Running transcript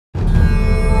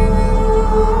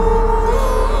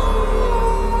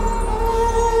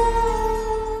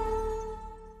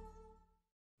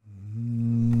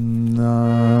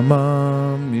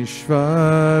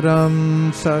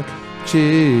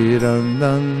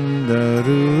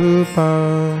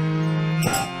Sachidanandarupam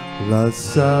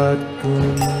Lasat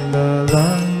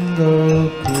Kundalango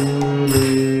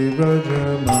Kuli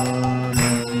Brajamanam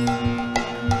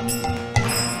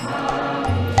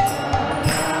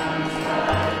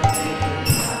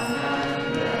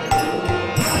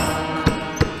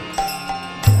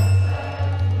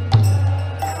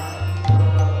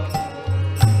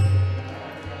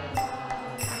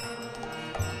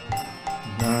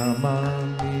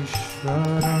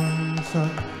Namamishwaram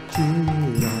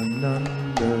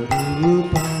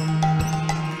Sachidanandarupam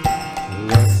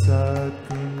Lasat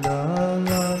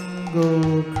Kundalango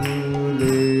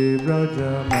Kuli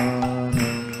Brajamanam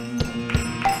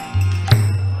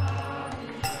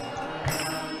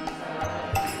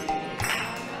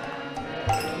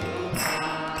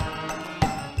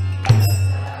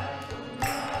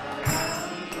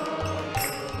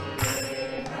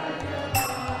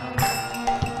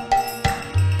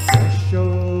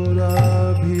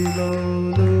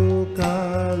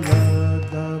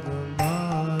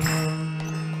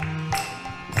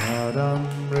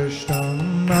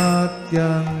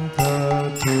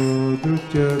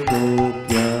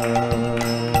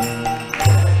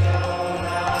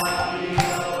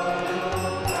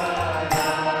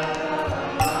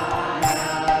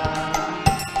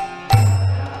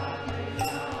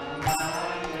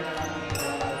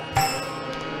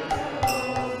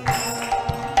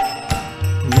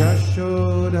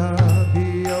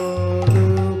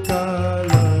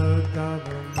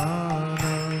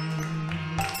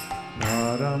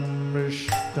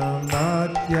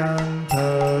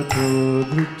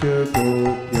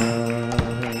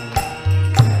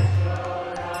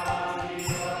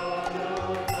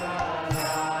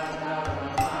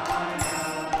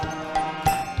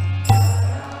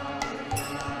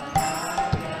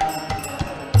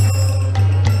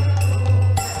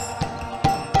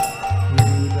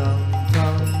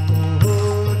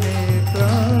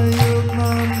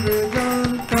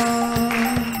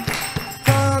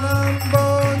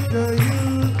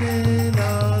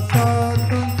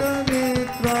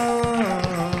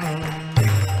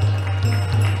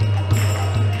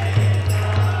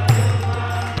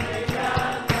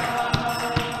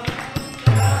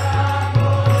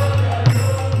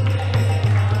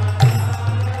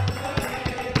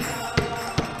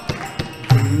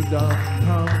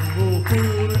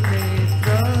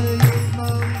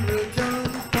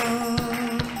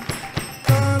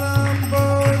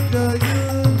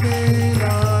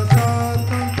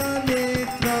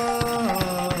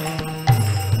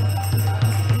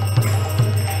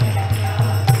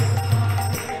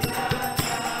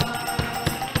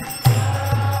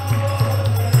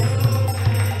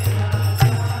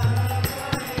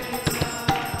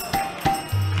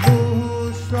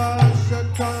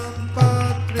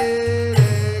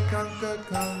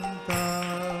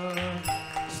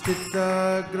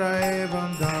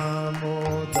Graivam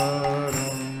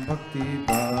Damodaram Bhakti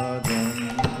Padam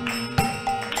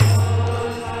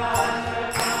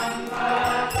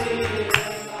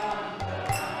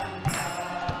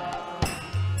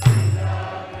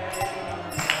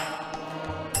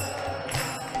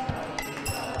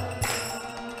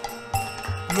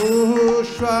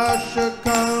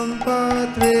Muhushvashakam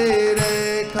Patrire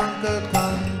Kanka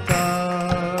Kanta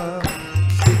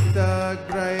Siddha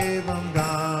Graivam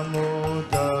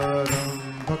Damodaram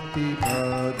Bhakti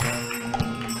Padam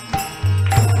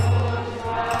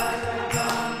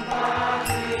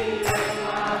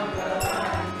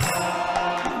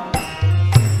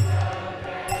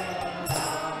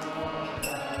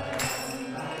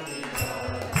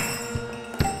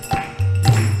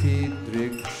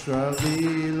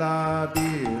Drikshvalila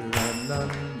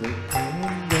Birananda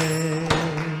Kunde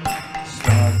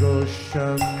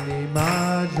Svagosham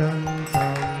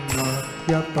Nimajantam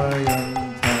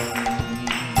Makyapayantam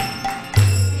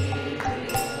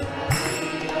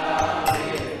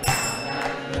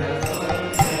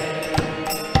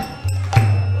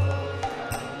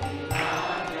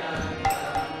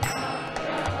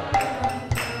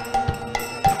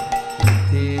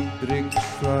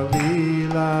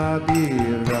Drikshvalila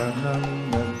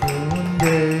Birananda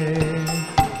Kunde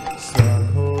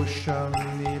Svagosham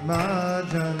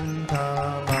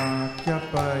Nimajantam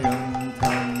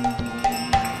Makyapayantam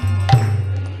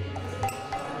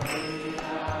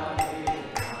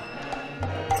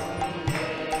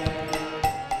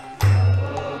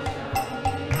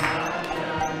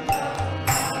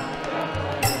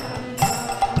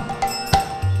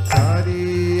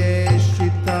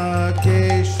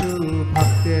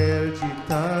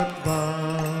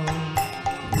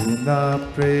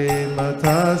Prema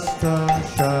tastam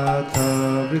shata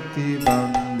vritti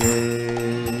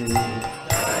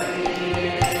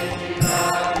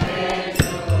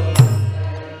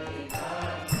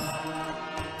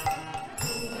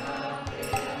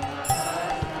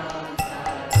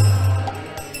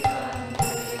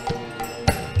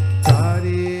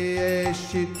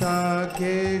Nishita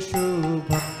Keshu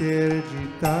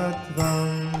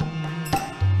Bhaktirjitatvam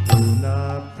Puna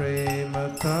Prema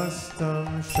Tastam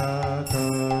Shata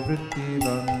Vritti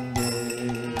Vande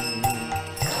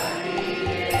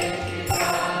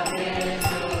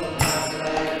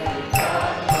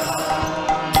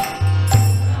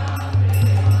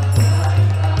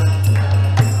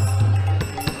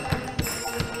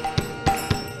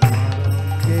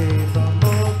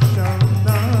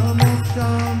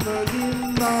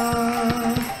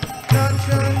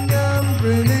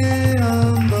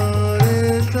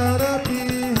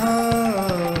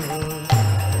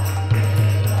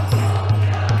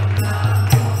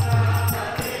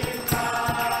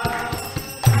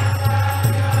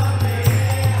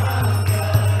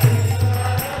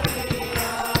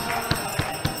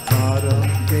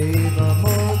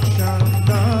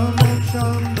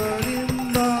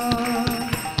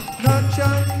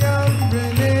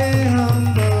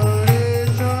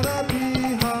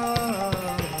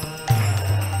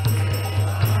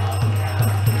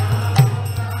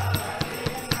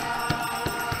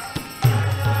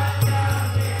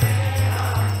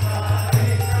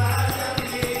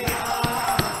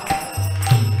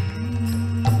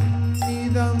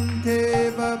Idam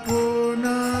Teva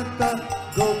Purnata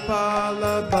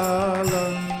Gopala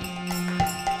Balam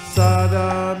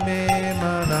Sada Me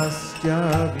Manasya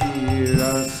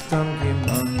Virastakim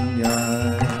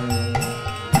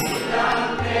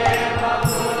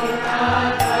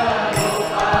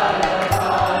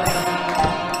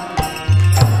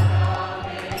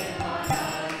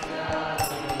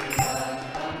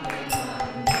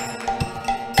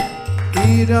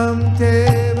Idam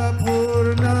Teva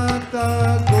Purnata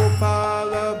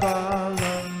Gopala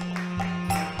Balam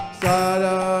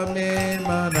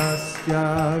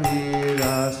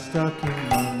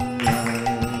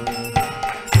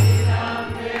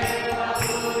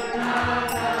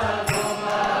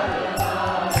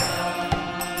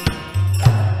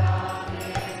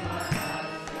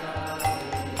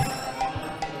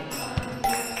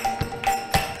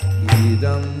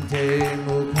Idam Te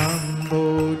Mukham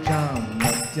Bojam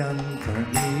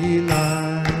Jantanila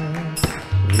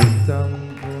Ritam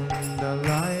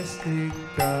Kundalai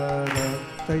Stikara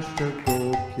Taishta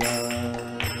Gopya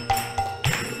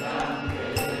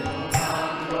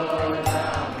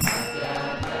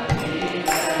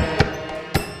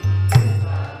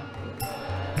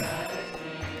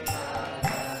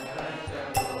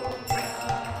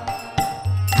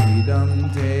Idam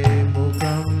Te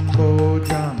Mukham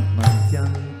Bojam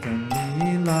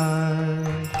Jantanila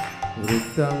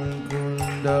Ritam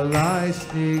Kundalai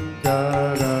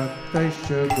Snikdara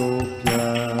Taisha Gopya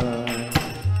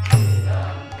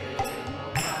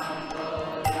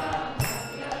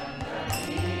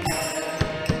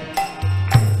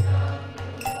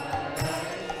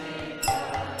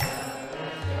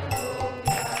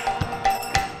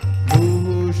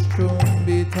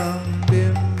Muhushtumbitam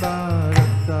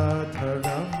Bimbarata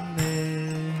Dharamne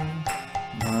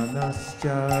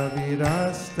Manasya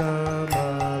Virasta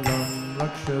Malam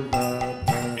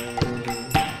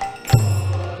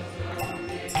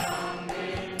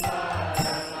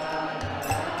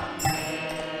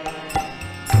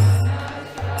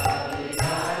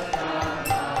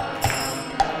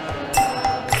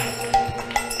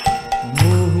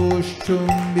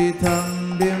Muhushtumbitam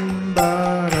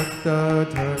Bimbarata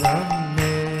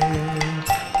Dharamne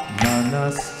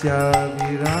Manasya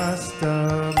Virasta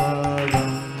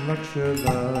Malam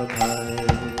Lakshadabhai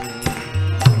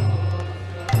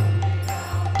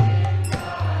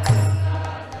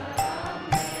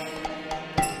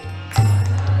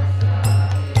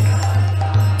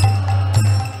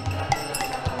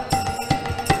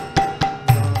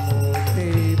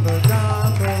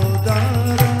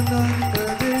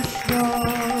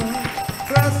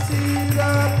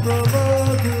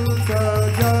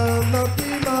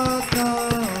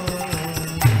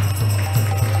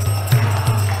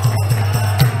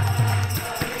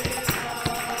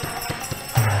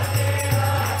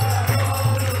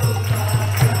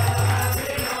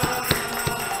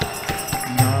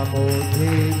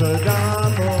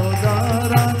Damodara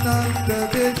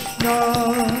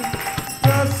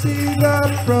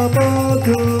Astakam Vaisesika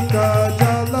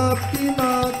Dasa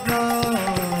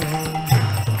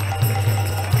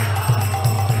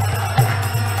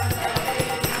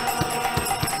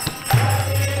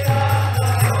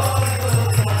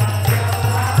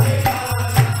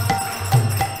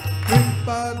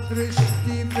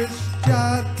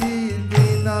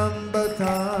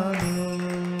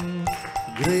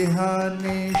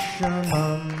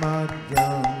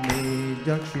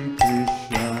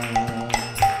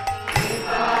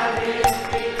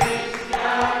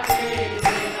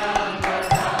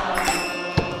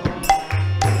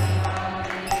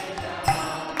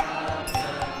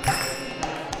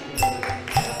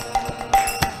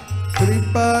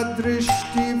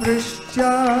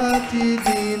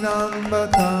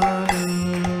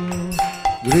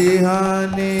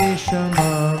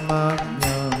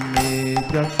Grihaneshamagname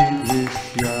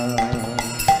Drakshidrishya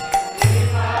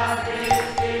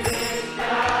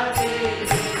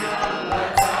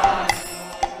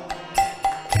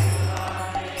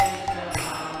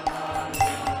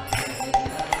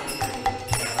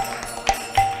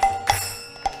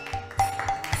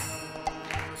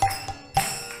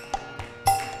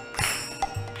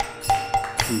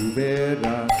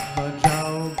Kubera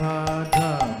Majau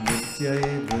Bhadra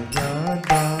Nityaiva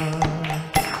Yada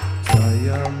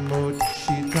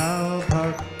Swayamuchitau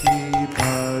Bhakti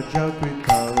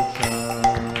Bhajakritau Cha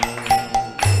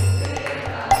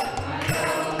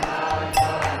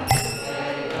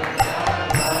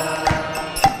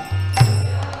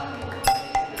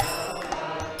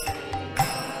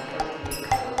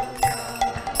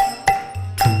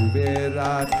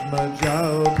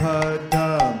Kuberatmajau Bhadra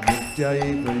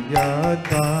Nityaiva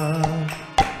Yada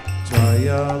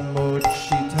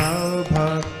Swayamuchitau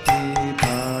Bhakti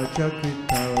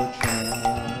Bhajakritau Cha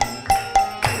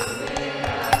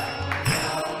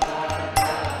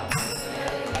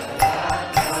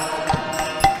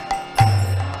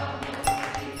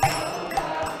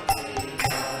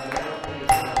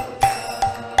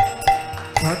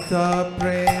Tata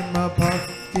Prema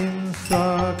Bhaktim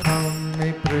Sakham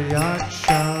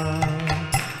Niprayaksha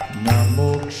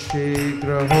Namokshe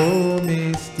Graho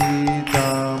Misti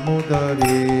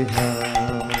Damodareha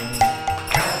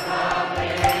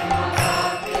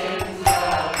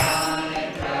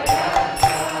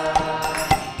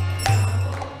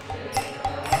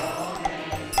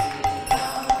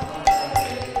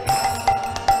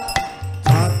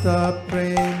Tata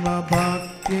Prema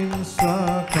Bhaktim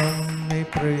Sakham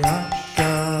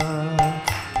Niprayaksha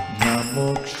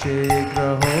Namokshe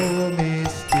Graho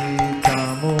Misti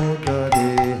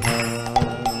Damodareha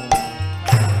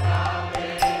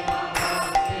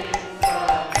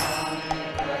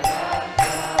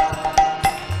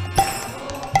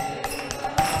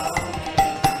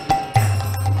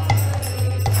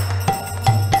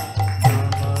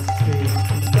Namaste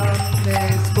Damne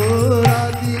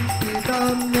Spuraditi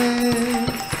Damne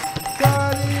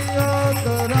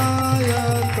Karyotaraya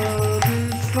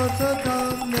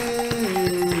Vishwasadamne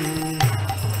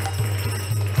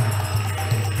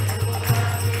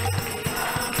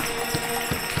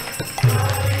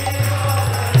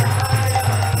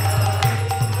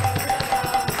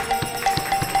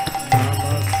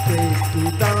Namaste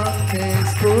Damne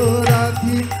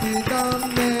Spuraditi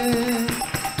Damne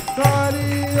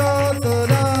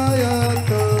Karyotaraya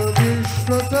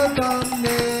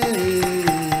Vishwasadamne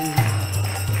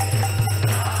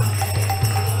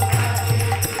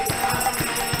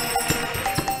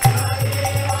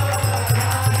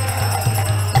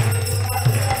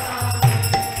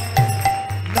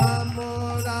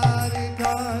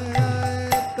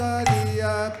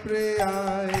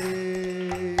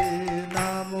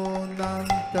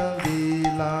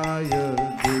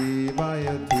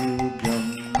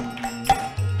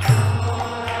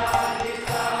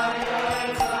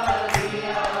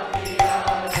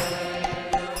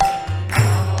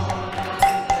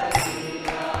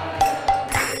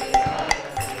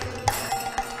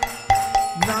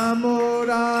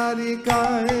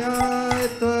Namorarikaya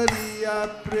Tvariya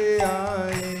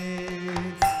Priyaya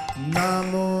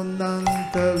Namo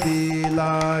Nanta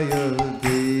Vilaya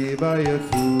Devaya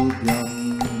Tubhyam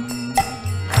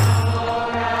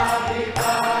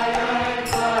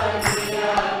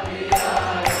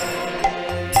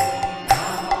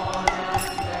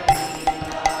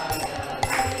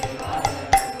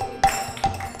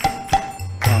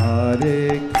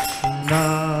Hare Krishna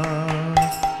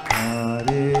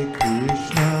Hare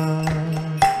Krishna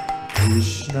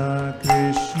Krishna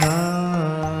Krishna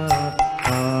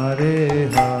Hare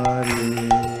Hare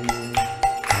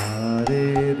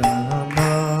Hare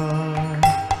Rama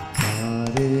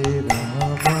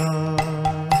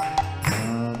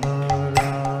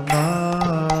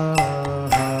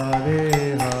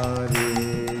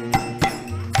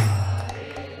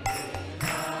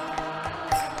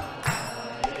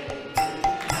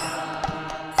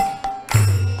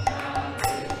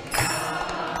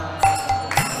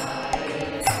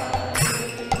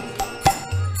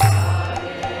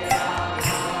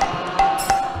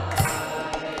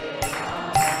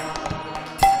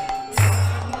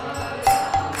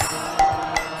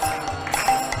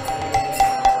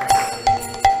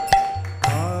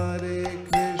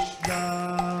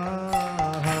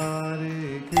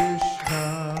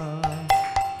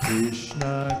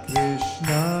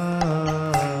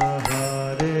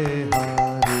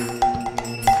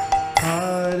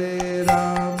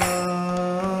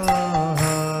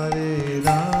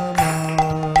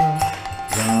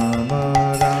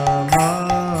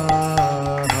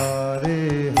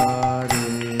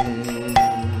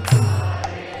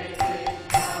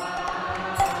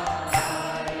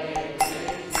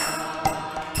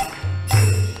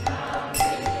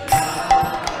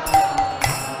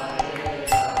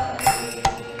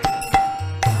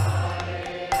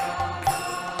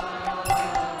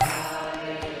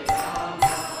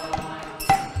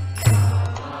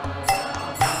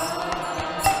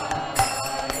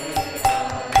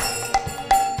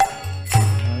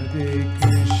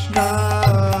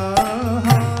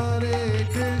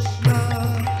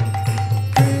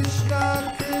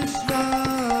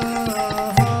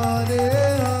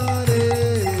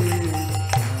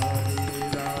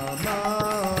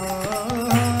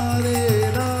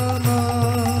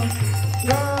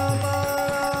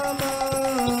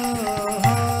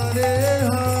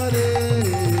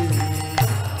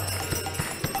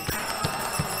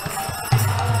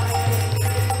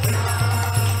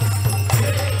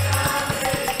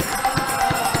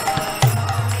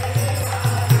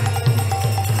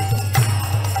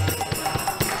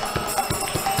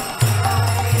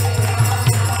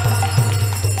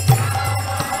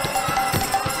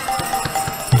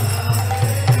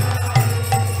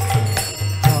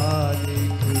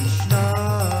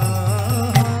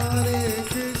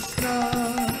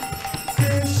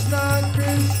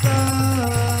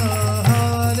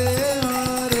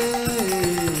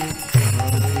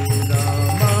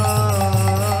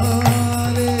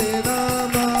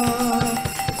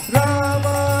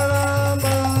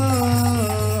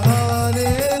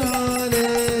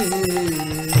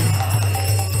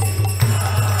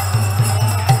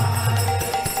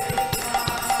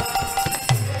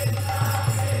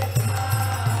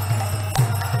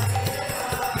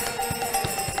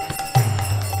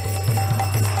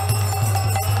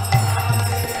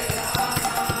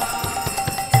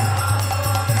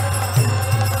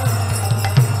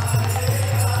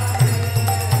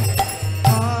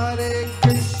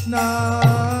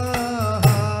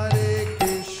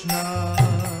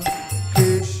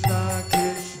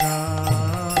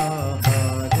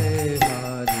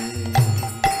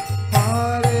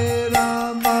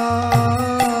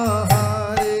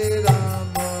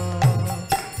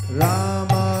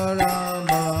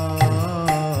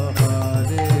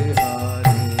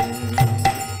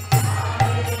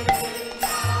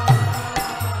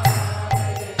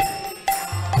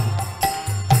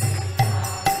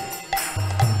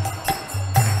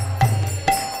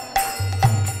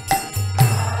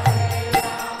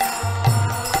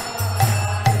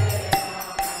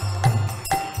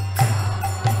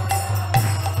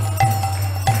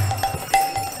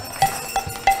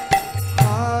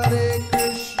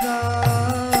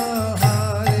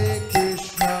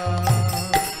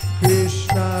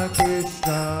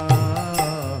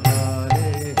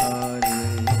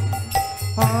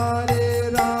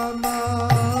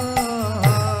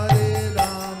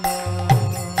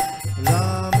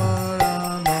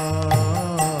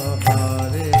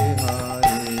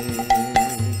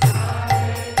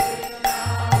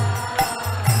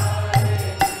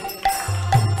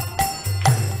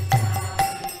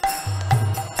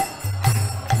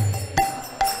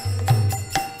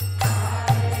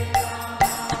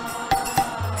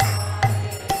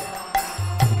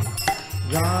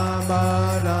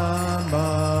Rama Rama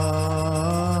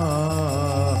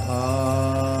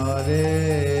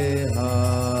Hare Hare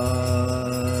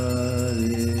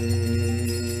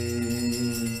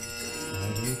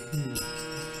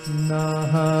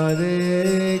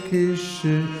Hare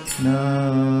Krishna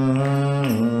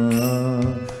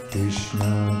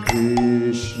Krishna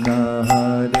Krishna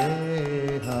Hare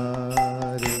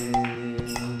Hare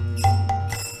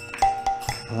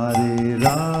Hare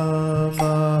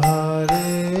Rama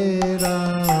Hare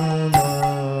Rama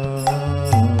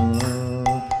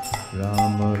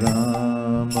Rama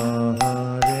Rama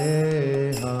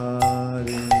Hare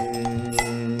Hare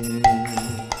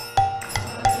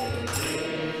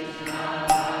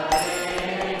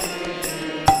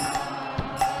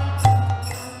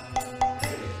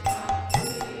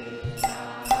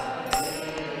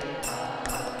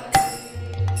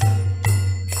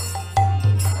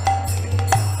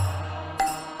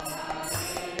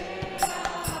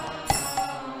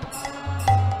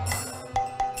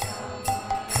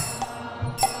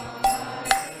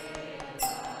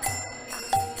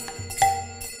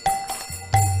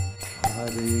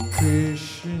Hare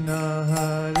Krishna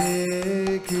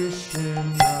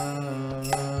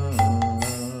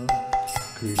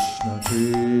Krishna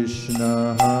Krishna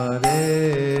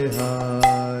Hare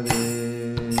Hare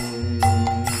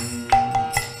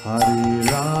Hare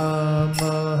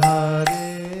Rama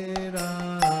Hare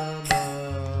Rama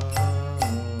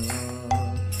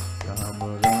Rama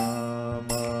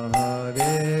Rama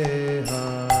Hare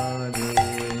Hare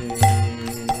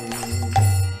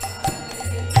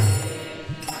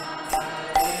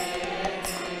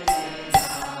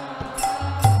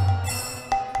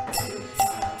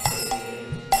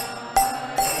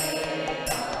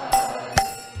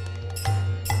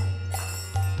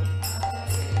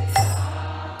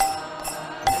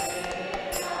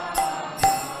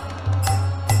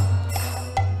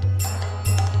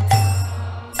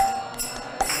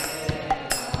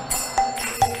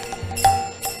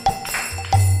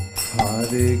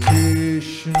Hare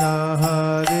Krishna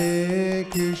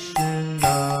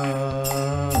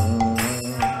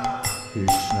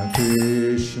Krishna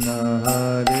Krishna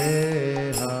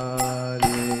Hare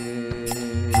Hare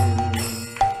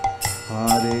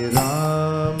Hare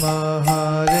Rama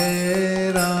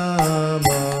Hare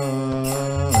Rama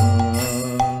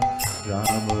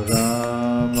Rama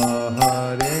Rama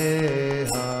Hare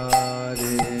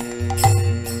Hare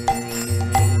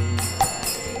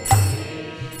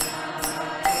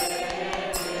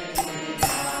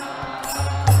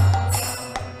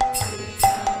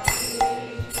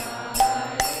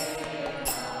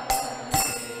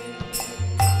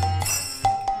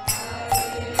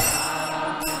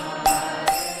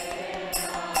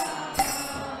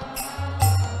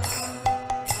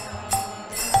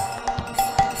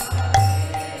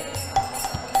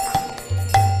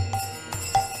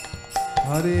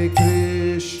Hare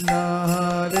Krishna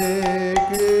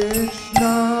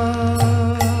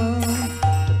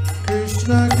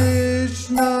Krishna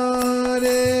Krishna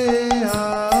Hare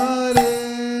Hare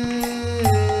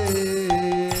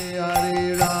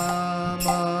Hare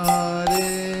Rama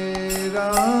Hare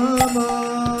Rama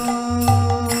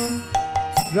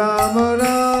Rama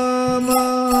Rama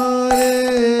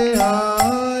Hare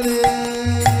Hare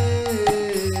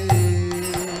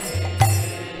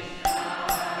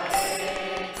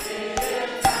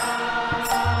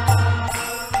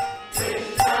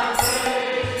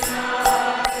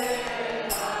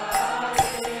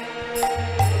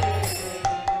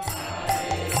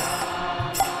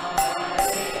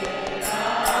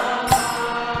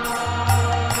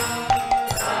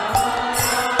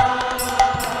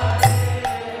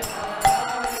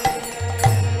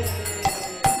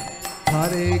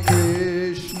Hare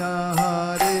Krishna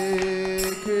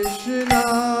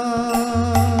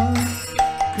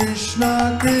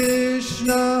Krishna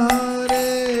Krishna Hare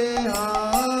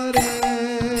Hare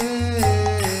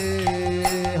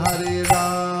Hare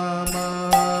Rama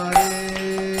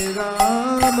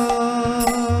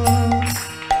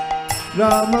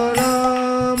Rama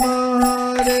Rama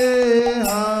Hare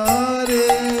Hare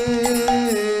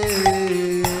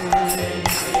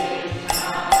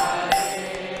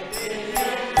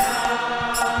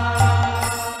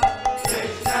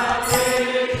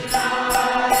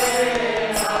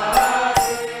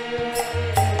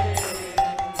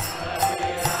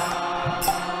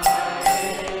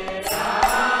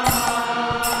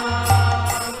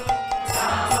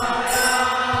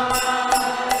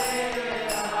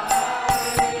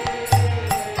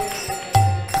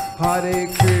Hare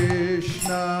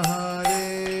Krishna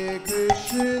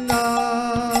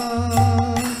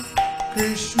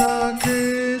Krishna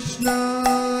Krishna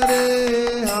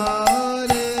Hare Hare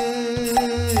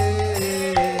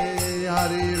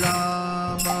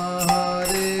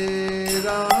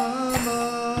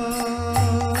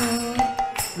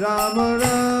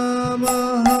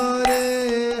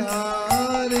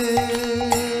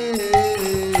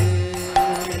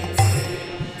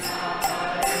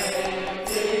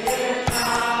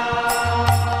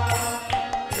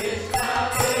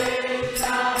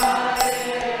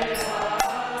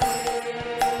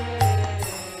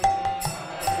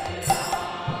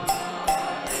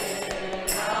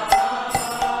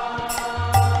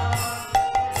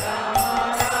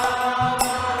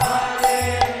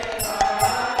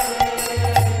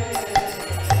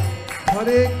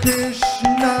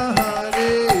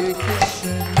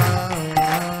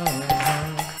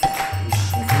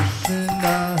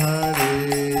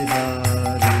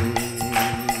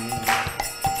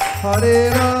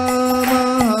Hare Rama,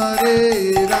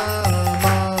 Hare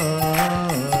Rama,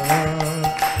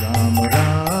 Rama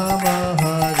Rama,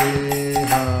 Hare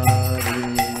Hare.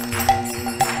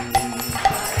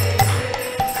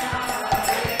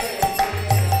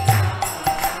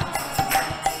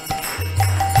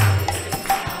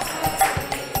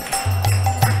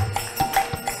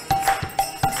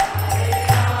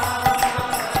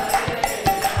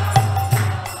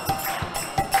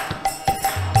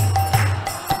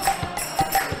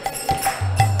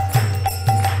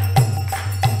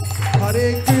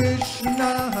 Hare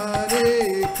Krishna,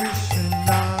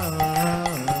 Krishna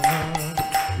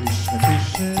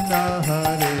Krishna,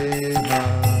 Hare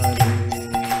Hare.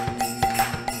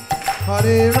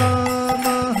 Hare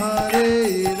Rama,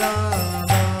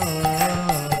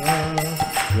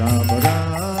 Rama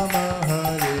Rama,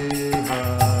 Hare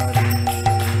Hare.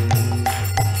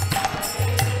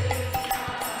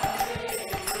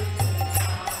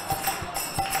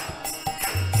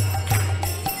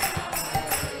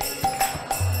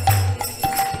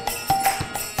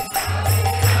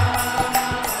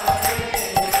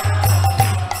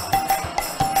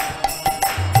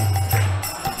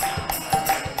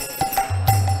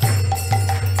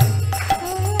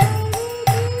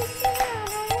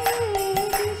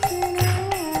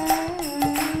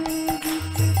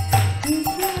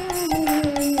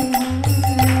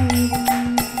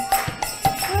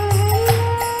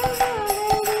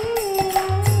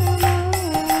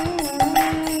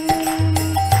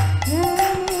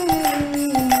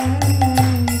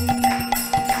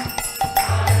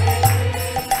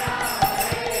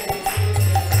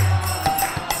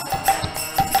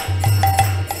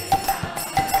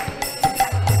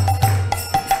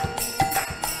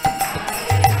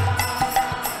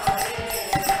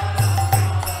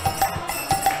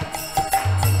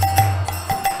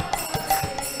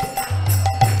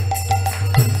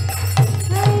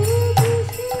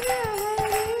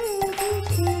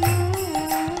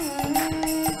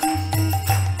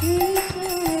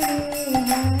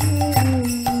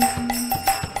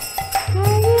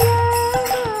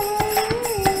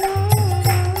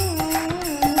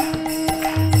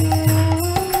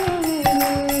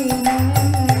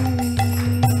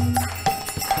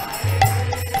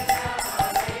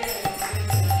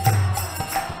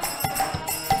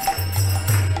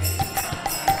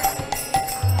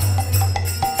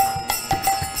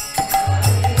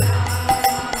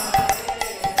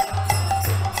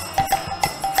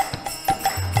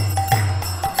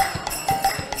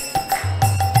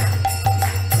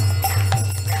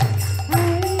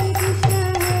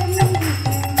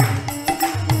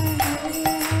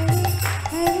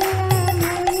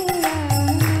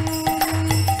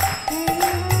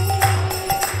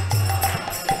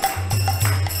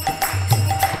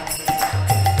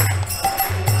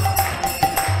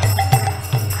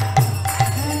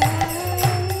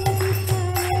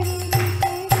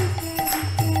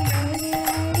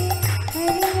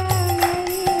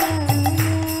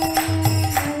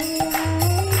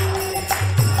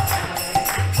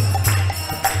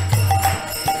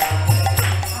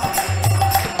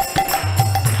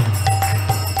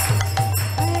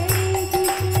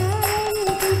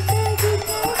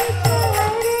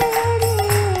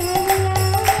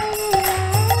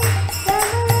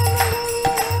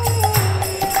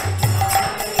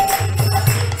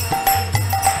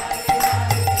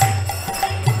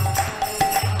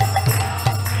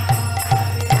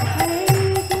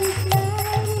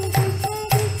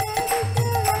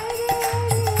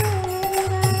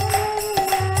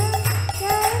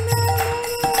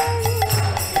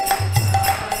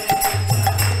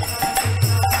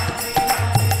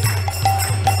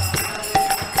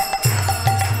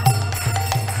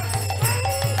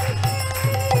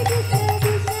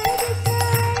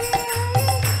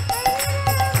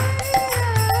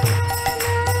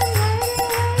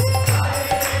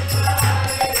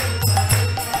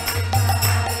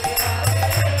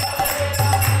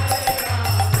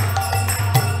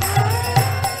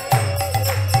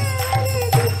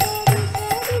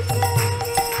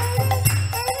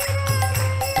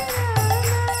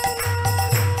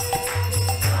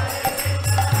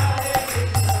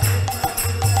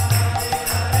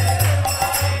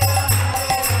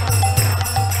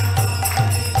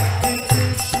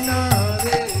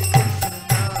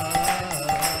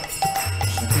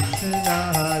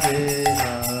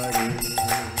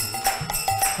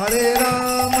 Hare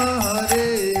Rama,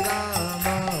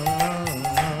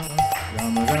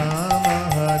 Rama Rama,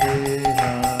 Hare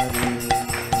Hare.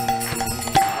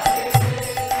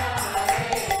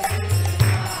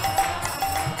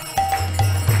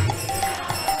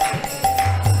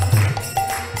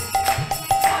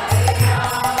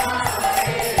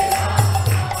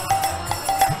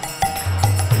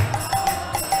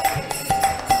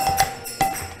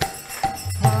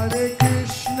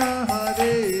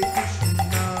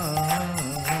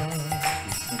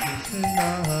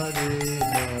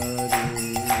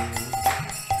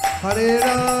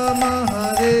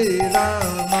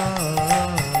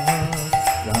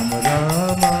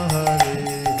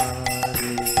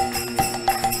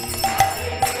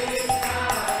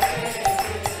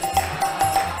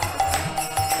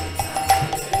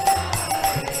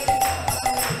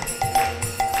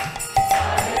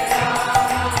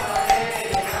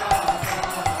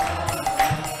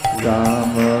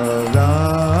 Rama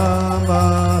Rama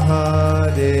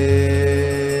Hare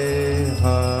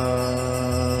Hare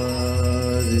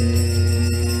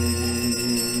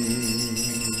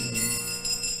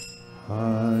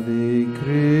Hare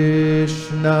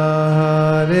Krishna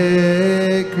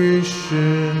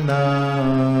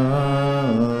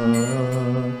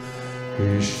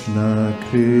Krishna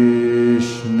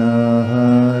Krishna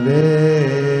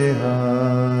Hare Hare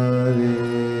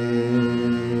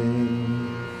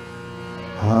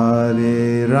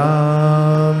Hare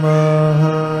Rama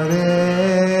Rama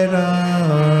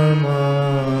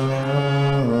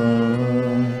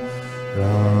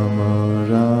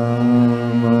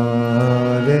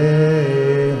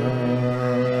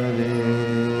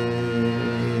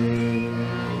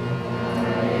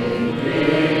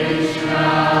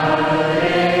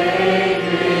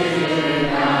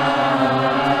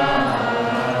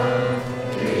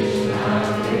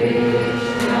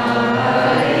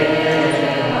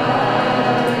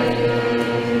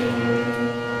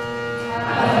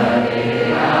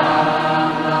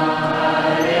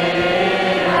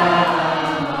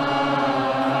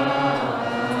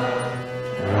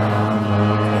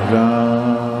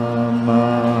Rama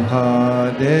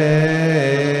Hare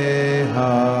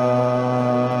Hare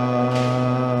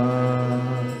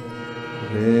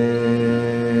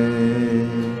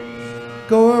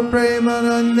Gaur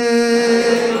Premanande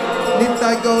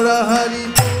Nitai Gaura Hari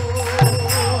Bo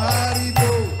Hari Bo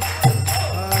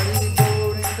Hari Bo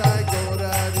Nitai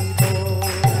Gaura Hari Bo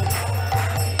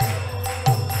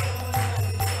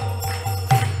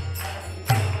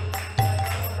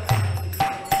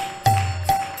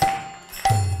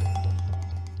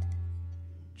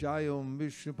Jayom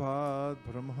Vishnupad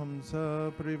Paramhamsa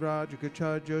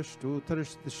Parivrajakachaja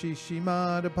Shtotarashtashi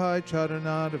Shimad Apai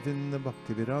Charanada Vinda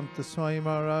Bhaktivedanta Swami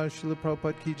Maharaj Srila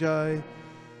Prabhupada Ki Jai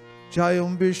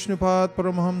Jayom Vishnupad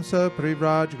Paramhamsa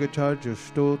Parivrajakachaja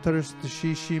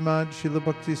Shtotarashtashi Shimad Srila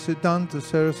Bhakti Siddhanta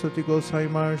Saraswati Goswami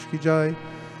Maharaj Ki Jai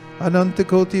Ananta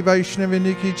Koti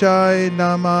Vaishnavini Ki Jai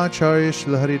Namacharya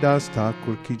Srila Haridas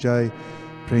Thakur Ki Jai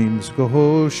Prem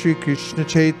Skoho Shri Krishna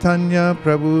Chaitanya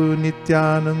Prabhu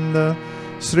Nityananda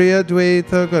Sri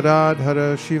Advaita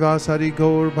Gadadhara Shivasari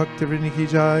Gaur Bhaktivinoda Ki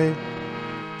Jai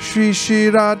Shri Shri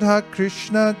Radha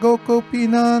Krishna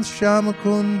Gokopinath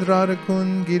Shyamakund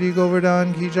Radhakund Giri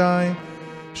Govardhan Ki Jai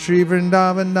Shri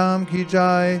Vrindavan Dham Ki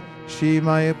Jai Shri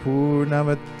Mayapur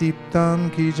Navadiptam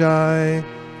Ki Jai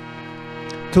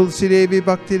Tulsi Devi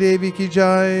Bhakti Devi Ki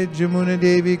Jai Jamuna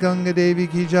Devi Ganga Devi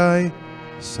Ki Jai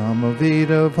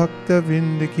Samaveda Bhakta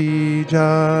Vrinda Ki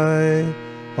Jai.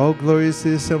 All glories to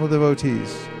the assembled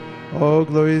devotees. All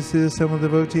glories to the assembled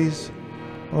devotees.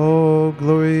 All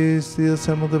glories to the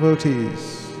assembled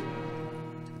devotees.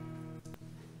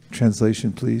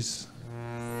 Translation, please.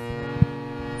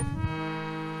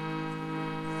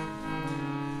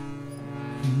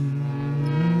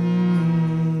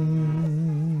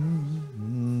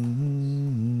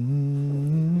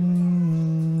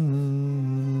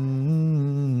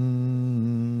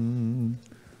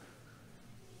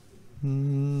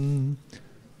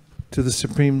 To the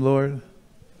Supreme Lord.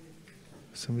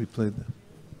 Somebody played that.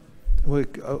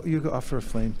 Wait, you go offer a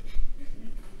flame.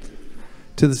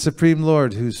 To the Supreme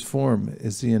Lord, whose form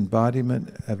is the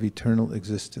embodiment of eternal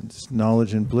existence,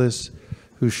 knowledge and bliss,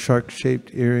 whose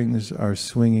shark-shaped earrings are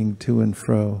swinging to and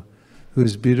fro, who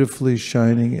is beautifully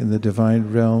shining in the divine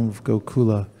realm of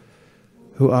Gokula,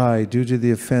 who due to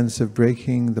the offense of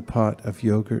breaking the pot of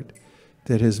yogurt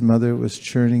that his mother was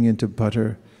churning into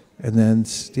butter and then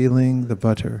stealing the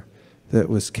butter that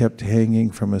was kept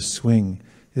hanging from a swing,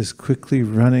 is quickly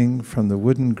running from the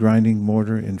wooden grinding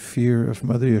mortar in fear of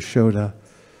Mother Yashoda,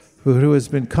 who has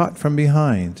been caught from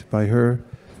behind by her,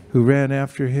 who ran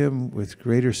after him with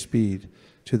greater speed.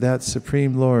 To that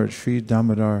Supreme Lord, Sri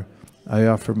Damodar, I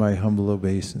offer my humble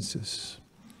obeisances.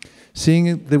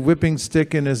 Seeing the whipping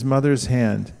stick in his mother's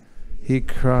hand, he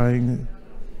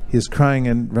is crying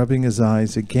and rubbing his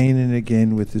eyes again and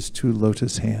again with his two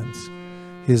lotus hands.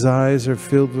 His eyes are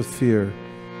filled with fear,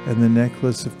 and the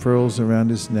necklace of pearls around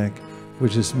his neck,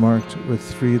 which is marked with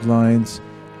 3 lines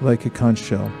like a conch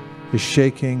shell, is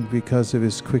shaking because of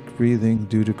his quick breathing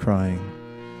due to crying.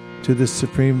 To the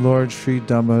Supreme Lord Sri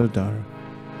Damodar,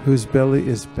 whose belly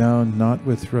is bound not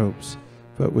with ropes,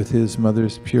 but with his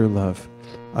mother's pure love,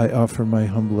 I offer my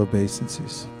humble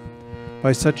obeisances.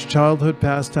 By such childhood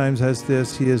pastimes as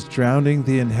this, he is drowning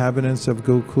the inhabitants of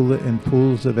Gokula in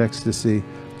pools of ecstasy,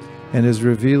 and is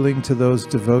revealing to those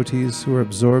devotees who are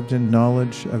absorbed in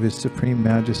knowledge of his supreme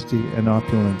majesty and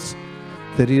opulence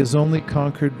that he is only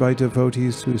conquered by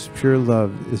devotees whose pure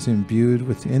love is imbued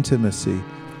with intimacy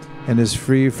and is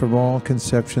free from all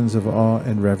conceptions of awe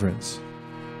and reverence.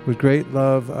 With great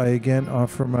love, I again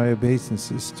offer my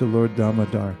obeisances to Lord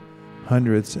Damodar,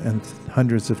 hundreds and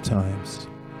hundreds of times.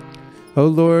 O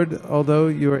Lord, although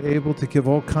you are able to give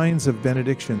all kinds of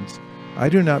benedictions, I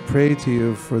do not pray to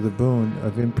you for the boon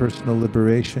of impersonal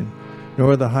liberation,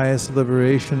 nor the highest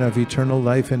liberation of eternal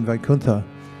life in Vaikuntha,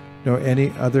 nor any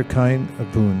other kind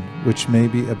of boon which may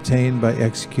be obtained by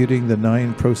executing the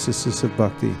 9 processes of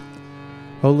bhakti.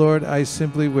 O Lord, I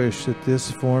simply wish that this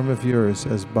form of yours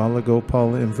as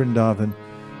Balagopal in Vrindavan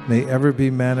may ever be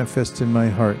manifest in my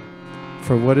heart,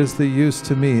 for what is the use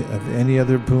to me of any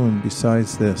other boon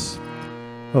besides this?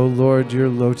 O Lord, your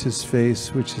lotus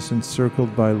face, which is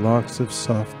encircled by locks of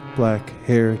soft black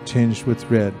hair tinged with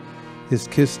red, is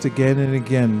kissed again and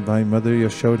again by Mother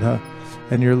Yashoda,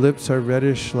 and your lips are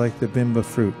reddish like the bimba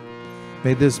fruit.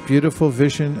 May this beautiful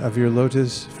vision of your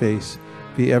lotus face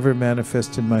be ever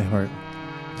manifest in my heart.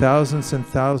 Thousands and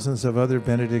thousands of other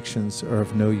benedictions are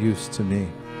of no use to me.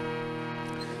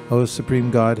 O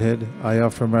Supreme Godhead, I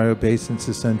offer my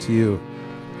obeisances unto you.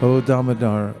 O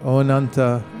Damodar, O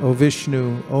Ananta, O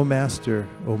Vishnu, O Master,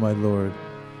 O my Lord,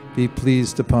 be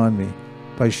pleased upon me.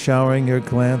 By showering your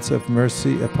glance of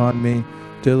mercy upon me,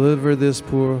 deliver this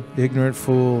poor, ignorant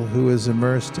fool who is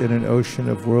immersed in an ocean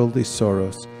of worldly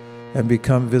sorrows, and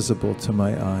become visible to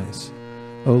my eyes.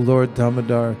 O Lord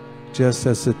Damodar, just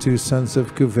as the 2 sons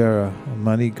of Kuvera,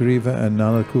 Manigriva and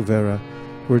Nalakuvera,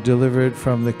 were delivered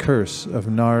from the curse of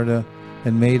Narada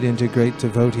and made into great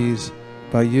devotees,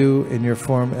 by you in your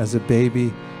form as a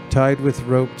baby, tied with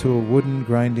rope to a wooden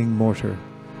grinding mortar.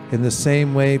 In the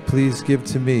same way, please give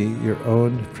to me your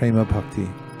own prema bhakti.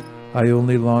 I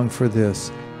only long for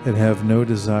this and have no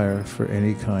desire for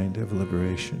any kind of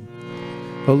liberation.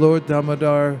 O Lord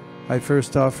Damodar, I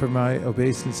first offer my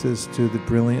obeisances to the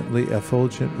brilliantly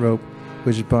effulgent rope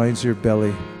which binds your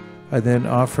belly. I then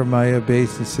offer my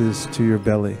obeisances to your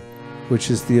belly, which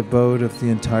is the abode of the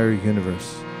entire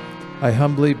universe. I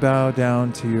humbly bow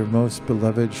down to your most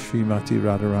beloved Srimati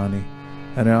Radharani,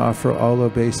 and I offer all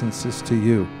obeisances to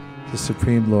you, the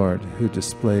Supreme Lord, who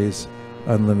displays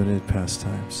unlimited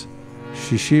pastimes.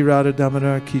 Shri Shri Radha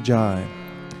Damodar ki jai.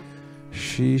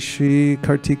 Shri Shri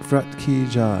Kartik Vrat ki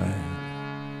jai.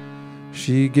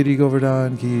 Shri Giri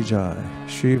Govardhan ki jai.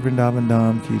 Shri Vrindavan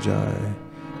Dham ki jai.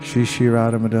 Shri Shri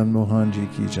Radha Madan Mohan ji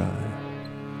ki jai.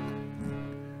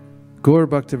 Gaur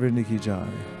Bhaktivinoda ki jai.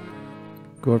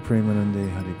 Gaur Premanande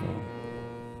Haribol.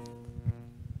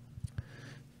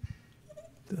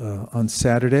 On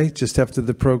Saturday, just after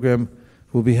the program,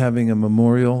 we'll be having a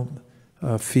memorial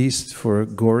feast for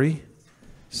Gauri.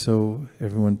 So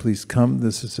everyone please come.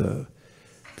 This is a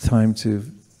time to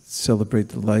celebrate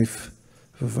the life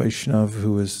of Vaishnav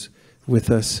who is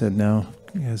with us and now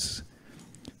has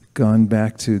gone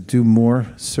back to do more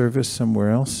service somewhere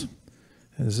else.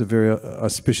 It is a very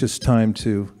auspicious time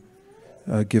to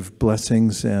give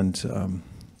blessings and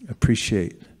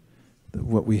appreciate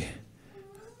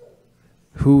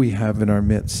who we have in our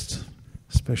midst,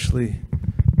 especially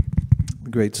the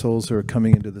great souls who are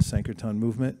coming into the Sankirtan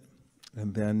movement.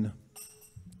 And then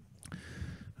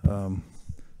when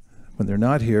they're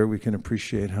not here, we can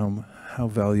appreciate how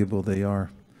valuable they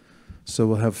are. So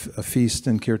we'll have a feast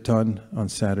and kirtan on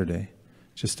Saturday,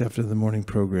 just after the morning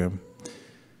program.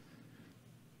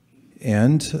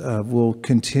 And we'll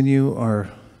continue our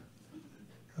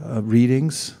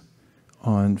readings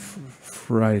on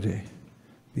Friday,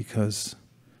 because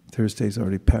Thursday's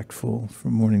already packed full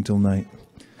from morning till night.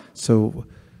 So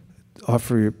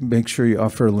make sure you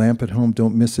offer a lamp at home.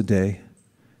 Don't miss a day.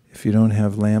 If you don't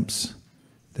have lamps,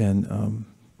 then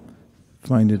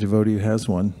find a devotee who has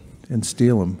one and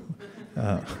steal them.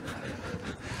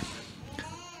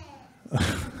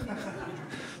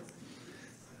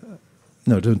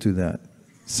 No, don't do that.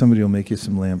 Somebody will make you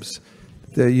some lamps.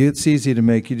 It's easy to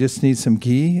make. You just need some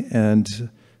ghee and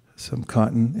some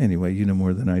cotton. Anyway, you know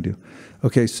more than I do.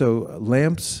 Okay, so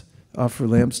lamps. Offer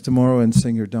lamps tomorrow and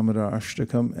sing your Damodara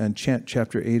Astakam and chant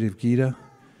chapter 8 of Gita.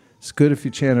 It's good if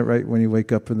you chant it right when you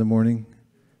wake up in the morning.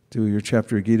 Do your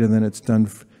chapter of Gita, and then it's done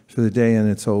for the day, and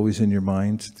it's always in your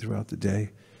mind throughout the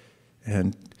day.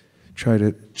 And try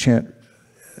to chant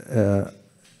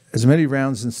as many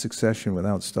rounds in succession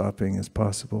without stopping as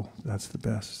possible. That's the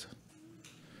best.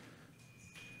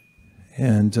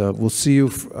 And we'll see you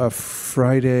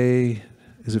Friday.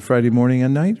 Is it Friday morning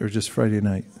and night or just Friday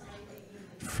night?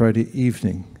 Friday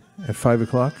evening at 5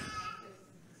 o'clock?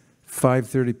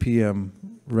 5:30 p.m.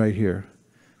 right here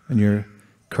on your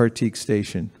Kartik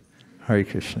station. Hare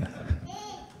Krishna.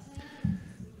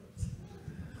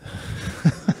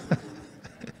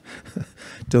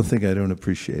 Don't think I don't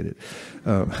appreciate it.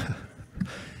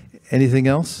 Anything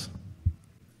else?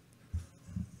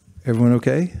 Everyone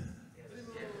okay?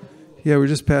 Yeah, we're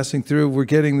just passing through. We're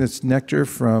getting this nectar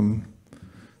from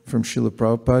Srila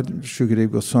Prabhupada,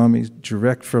 Shukadev Goswami,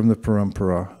 direct from the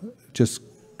Parampara, just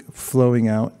flowing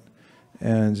out.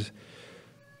 And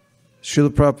Srila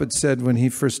Prabhupada said when he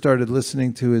first started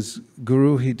listening to his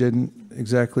guru, he didn't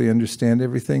exactly understand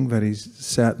everything, but he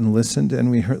sat and listened.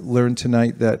 And we learned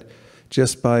tonight that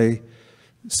just by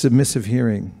submissive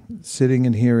hearing, sitting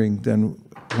and hearing, then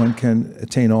one can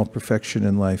attain all perfection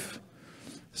in life.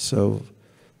 So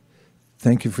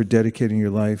thank you for dedicating your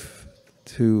life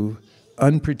to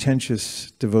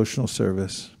unpretentious devotional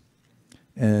service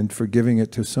and for giving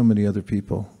it to so many other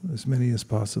people, as many as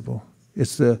possible.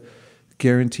 It's the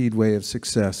guaranteed way of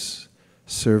success,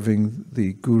 serving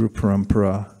the Guru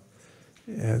Parampara,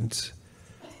 and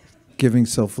giving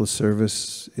selfless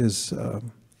service is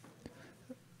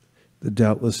the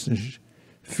doubtless and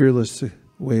fearless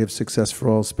way of success for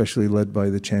all, especially led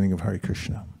by the chanting of Hare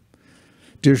Krishna.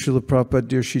 Dear Srila Prabhupada,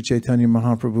 dear Shri Chaitanya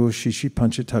Mahaprabhu, Shri Shri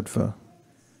Panchatattva,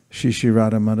 Shri Shri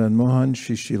Radha Madan Mohan,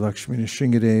 Shri Shri Lakshmi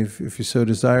Nrsingadev, if you so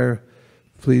desire,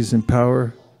 please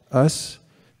empower us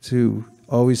to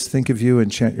always think of you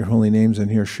and chant your holy names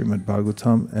and hear Srimad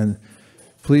Bhagavatam. And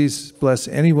please bless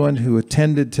anyone who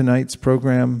attended tonight's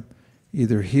program,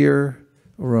 either here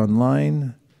or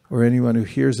online, or anyone who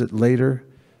hears it later,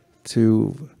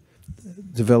 to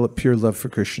develop pure love for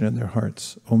Krishna in their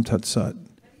hearts. Om Tat Sat.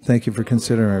 Thank you for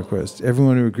considering our request.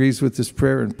 Everyone who agrees with this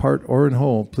prayer in part or in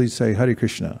whole, please say Hare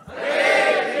Krishna.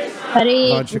 Hare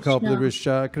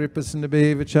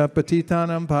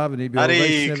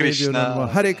Krishna.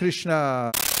 Hare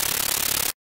Krishna.